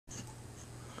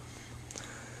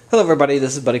Hello everybody,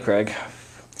 this is Buddy Craig.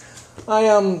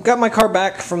 I got my car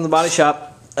back from the body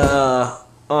shop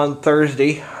on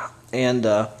Thursday, and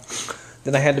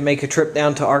then I had to make a trip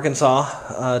down to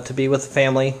Arkansas to be with the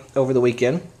family over the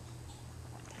weekend.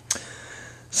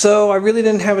 So I really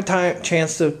didn't have a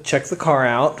chance to check the car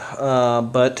out,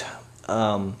 but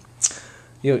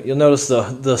you'll notice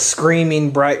the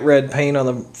screaming bright red paint on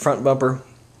the front bumper.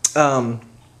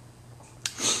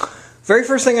 Very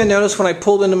first thing I noticed when I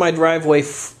pulled into my driveway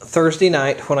Thursday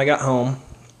night when I got home,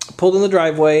 pulled in the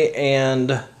driveway,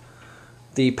 and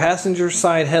the passenger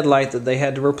side headlight that they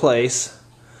had to replace,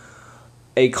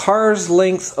 a car's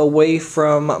length away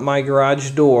from my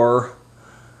garage door,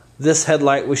 this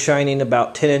headlight was shining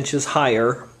about 10 inches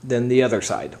higher than the other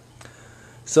side.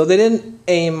 So they didn't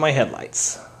aim my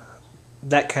headlights.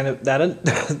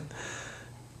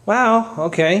 Wow,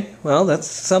 okay, well that's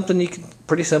something you can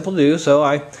pretty simple to do. So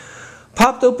I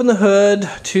popped open the hood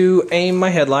to aim my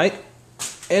headlight,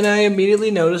 and I immediately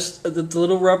noticed that the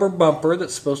little rubber bumper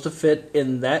that's supposed to fit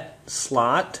in that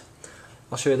slot,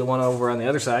 I'll show you the one over on the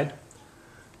other side,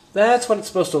 that's what it's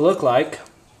supposed to look like.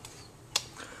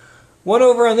 One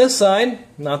over on this side,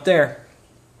 not there.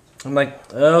 I'm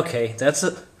like, okay,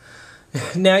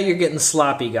 now you're getting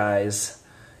sloppy, guys.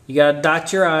 You gotta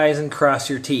dot your I's and cross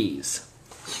your T's.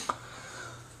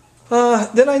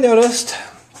 Then I noticed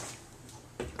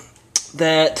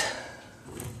that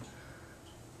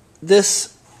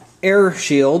this air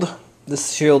shield,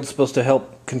 this shield's supposed to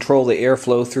help control the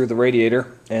airflow through the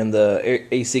radiator and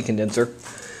the AC condenser.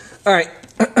 Alright,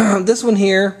 this one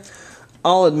here,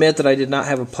 I'll admit that I did not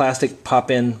have a plastic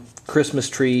pop-in Christmas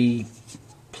tree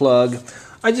plug.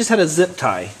 I just had a zip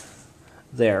tie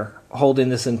there holding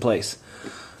this in place.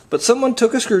 But someone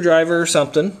took a screwdriver or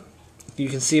something, you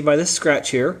can see by this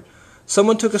scratch here,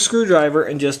 someone took a screwdriver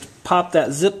and just popped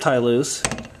that zip tie loose,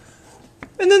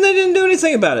 and then they didn't do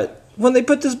anything about it. When they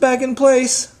put this back in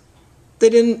place, they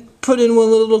didn't put in one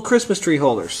of the little Christmas tree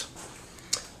holders.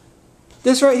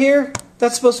 This right here,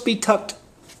 that's supposed to be tucked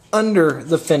under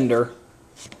the fender,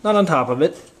 not on top of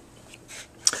it.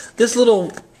 This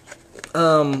little,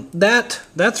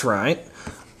 that's right,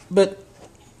 but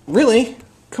really,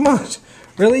 come on,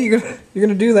 really, you're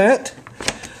gonna do that?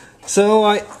 So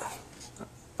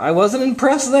I wasn't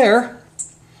impressed there.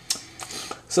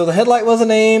 So the headlight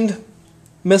wasn't aimed,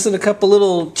 missing a couple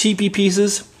little cheapy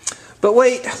pieces. But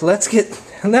wait, let's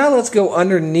go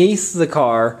underneath the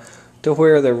car to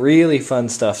where the really fun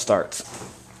stuff starts.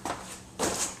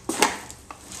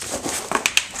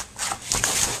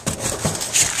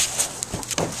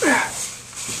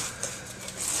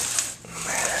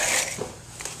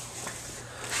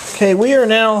 Okay, we are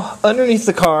now underneath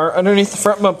the car, underneath the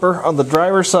front bumper on the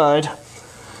driver's side.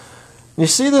 You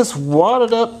see this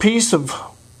wadded up piece of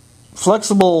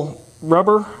flexible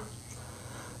rubber?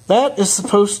 That is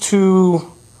supposed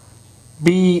to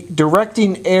be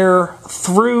directing air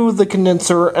through the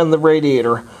condenser and the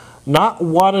radiator, not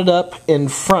wadded up in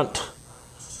front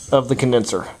of the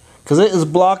condenser, because it is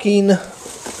blocking.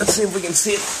 Let's see if we can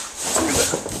see it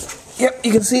through yep,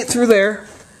 you can see it through there.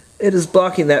 It is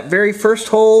blocking that very first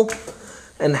hole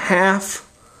and half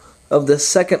of the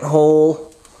second hole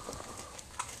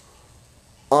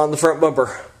on the front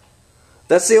bumper.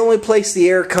 That's the only place the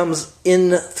air comes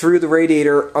in through the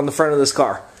radiator on the front of this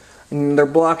car. And they're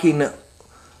blocking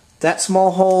that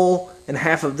small hole and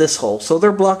half of this hole. So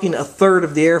they're blocking a third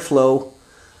of the airflow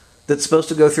that's supposed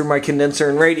to go through my condenser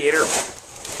and radiator.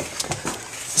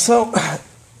 So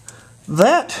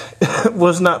that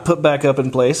was not put back up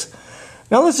in place.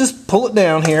 Now let's just pull it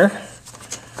down here.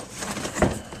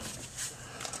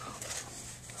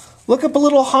 Look up a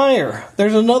little higher.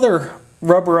 There's another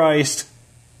rubberized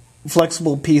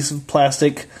flexible piece of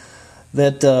plastic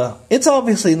that it's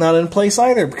obviously not in place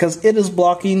either, because it is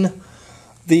blocking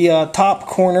the top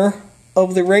corner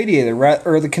of the radiator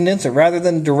or the condenser. Rather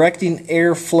than directing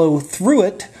airflow through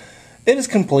it, it is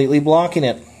completely blocking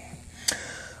it.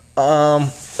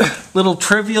 Little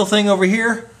trivial thing over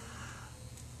here.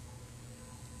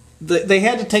 They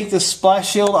had to take this splash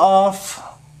shield off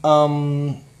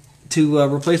to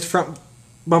replace the front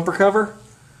bumper cover.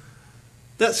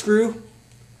 That screw,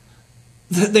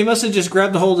 they must have just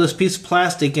grabbed a hold of this piece of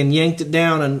plastic and yanked it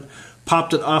down and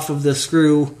popped it off of this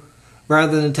screw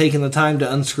rather than taking the time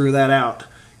to unscrew that out.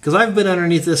 Because I've been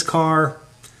underneath this car,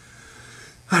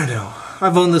 I don't know,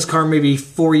 I've owned this car maybe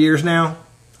 4 years now.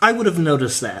 I would have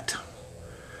noticed that.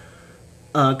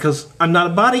 Because I'm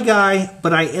not a body guy,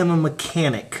 but I am a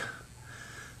mechanic.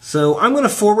 So I'm going to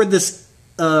forward this,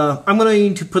 I'm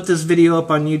going to put this video up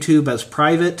on YouTube as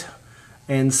private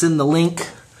and send the link.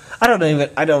 I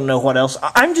don't know what else.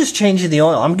 I'm just changing the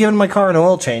oil. I'm giving my car an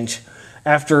oil change.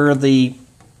 after the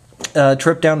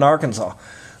trip down to Arkansas.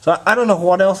 So I don't know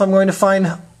what else I'm going to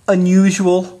find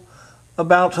unusual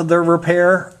about their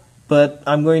repair, but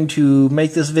I'm going to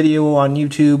make this video on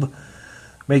YouTube.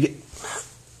 Make it.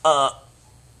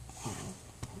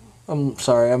 I'm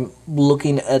sorry, I'm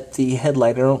looking at the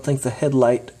headlight. I don't think the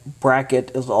headlight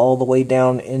bracket is all the way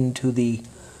down into the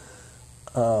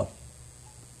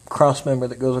cross member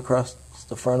that goes across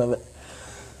the front of it.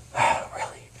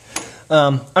 Really.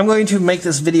 I'm going to make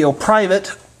this video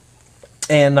private,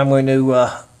 and I'm going to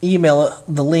email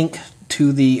the link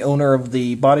to the owner of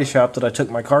the body shop that I took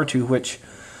my car to, which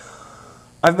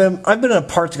I've been a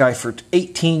parts guy for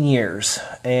 18 years,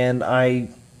 and I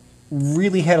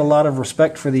really had a lot of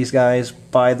respect for these guys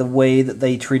by the way that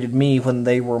they treated me when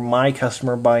they were my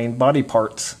customer buying body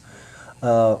parts.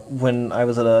 When I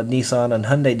was at a Nissan and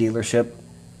Hyundai dealership,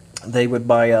 they would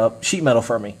buy sheet metal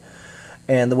from me.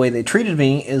 And the way they treated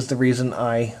me is the reason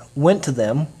I went to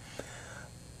them.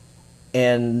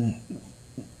 And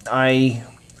I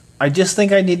just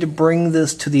think I need to bring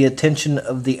this to the attention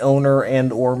of the owner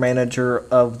and or manager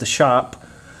of the shop,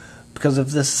 because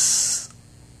of this,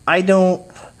 I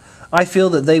feel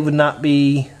that they would not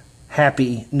be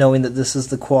happy knowing that this is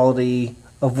the quality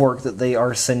of work that they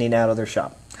are sending out of their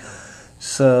shop.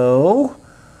 So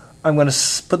I'm going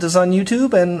to put this on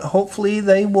YouTube, and hopefully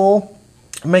they will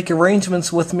make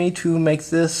arrangements with me to make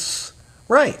this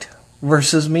right,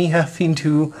 versus me having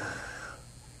to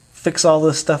fix all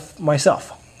this stuff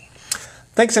myself.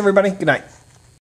 Thanks, everybody. Good night.